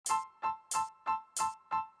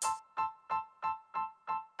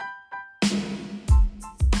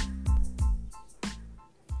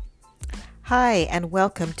Hi, and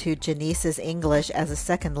welcome to Janice's English as a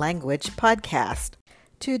Second Language podcast.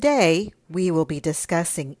 Today, we will be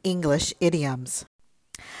discussing English idioms.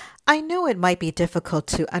 I know it might be difficult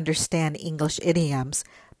to understand English idioms,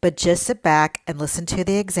 but just sit back and listen to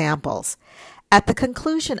the examples. At the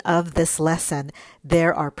conclusion of this lesson,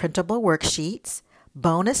 there are printable worksheets,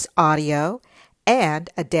 bonus audio, and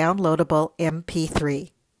a downloadable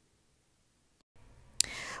MP3.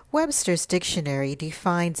 Webster's Dictionary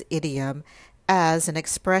defines idiom as an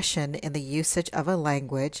expression in the usage of a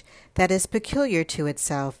language that is peculiar to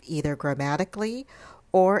itself either grammatically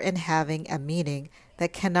or in having a meaning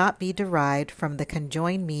that cannot be derived from the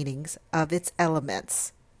conjoined meanings of its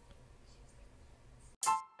elements.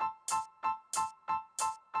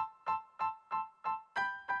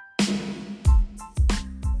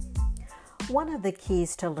 One of the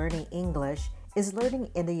keys to learning English is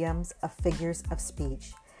learning idioms of figures of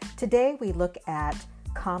speech. Today we look at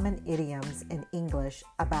common idioms in English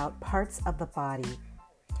about parts of the body.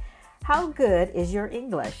 How good is your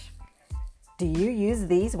English? Do you use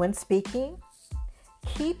these when speaking?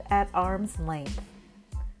 Keep at arm's length.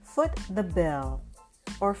 Foot the bill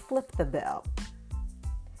or flip the bill.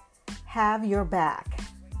 Have your back.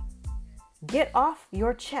 Get off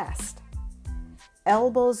your chest.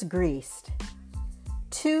 Elbows greased.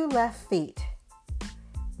 2 left feet.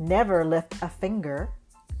 Never lift a finger.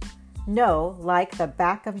 No, like the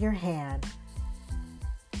back of your hand.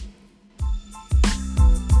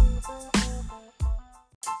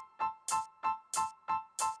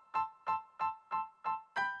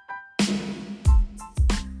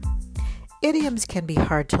 Idioms can be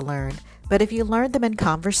hard to learn, but if you learn them in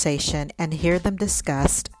conversation and hear them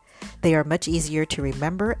discussed, they are much easier to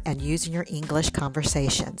remember and use in your English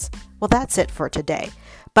conversations. Well, that's it for today.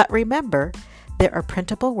 But remember, there are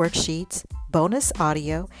printable worksheets, bonus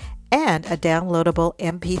audio, and a downloadable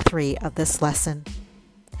MP3 of this lesson.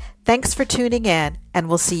 Thanks for tuning in, and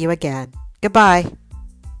we'll see you again. Goodbye.